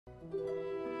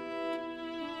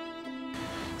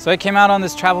So I came out on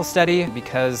this travel study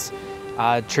because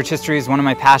church history is one of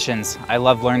my passions. I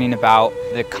love learning about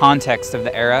the context of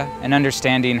the era and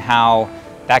understanding how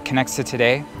that connects to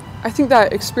today. I think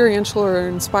that experiential or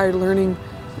inspired learning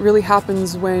really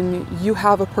happens when you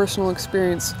have a personal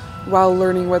experience while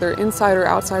learning, whether inside or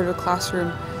outside of a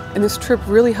classroom. And this trip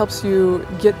really helps you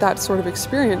get that sort of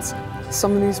experience.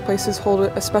 Some of these places hold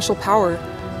a special power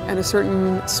and a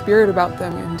certain spirit about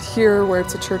them. And here, where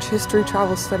it's a church history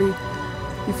travel study,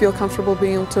 you feel comfortable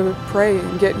being able to pray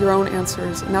and get your own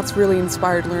answers, and that's really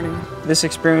inspired learning. This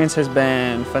experience has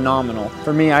been phenomenal.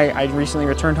 For me, I recently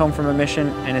returned home from a mission,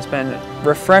 and it's been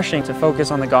refreshing to focus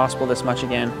on the gospel this much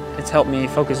again. It's helped me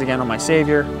focus again on my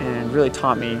Savior and really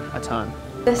taught me a ton.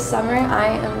 This summer I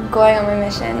am going on my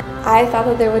mission. I thought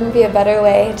that there wouldn't be a better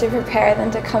way to prepare than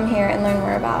to come here and learn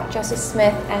more about Joseph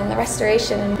Smith and the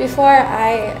restoration. And before,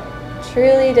 I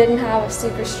truly didn't have a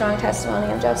super strong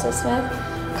testimony of Joseph Smith.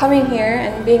 Coming here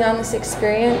and being on this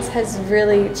experience has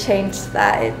really changed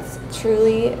that. It's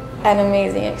truly an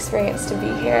amazing experience to be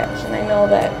here. And I know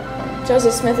that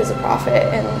Joseph Smith is a prophet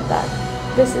and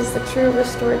that this is the true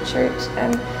restored church.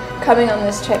 And coming on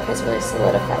this trip has really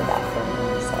solidified that for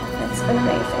me. So it's been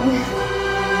amazing.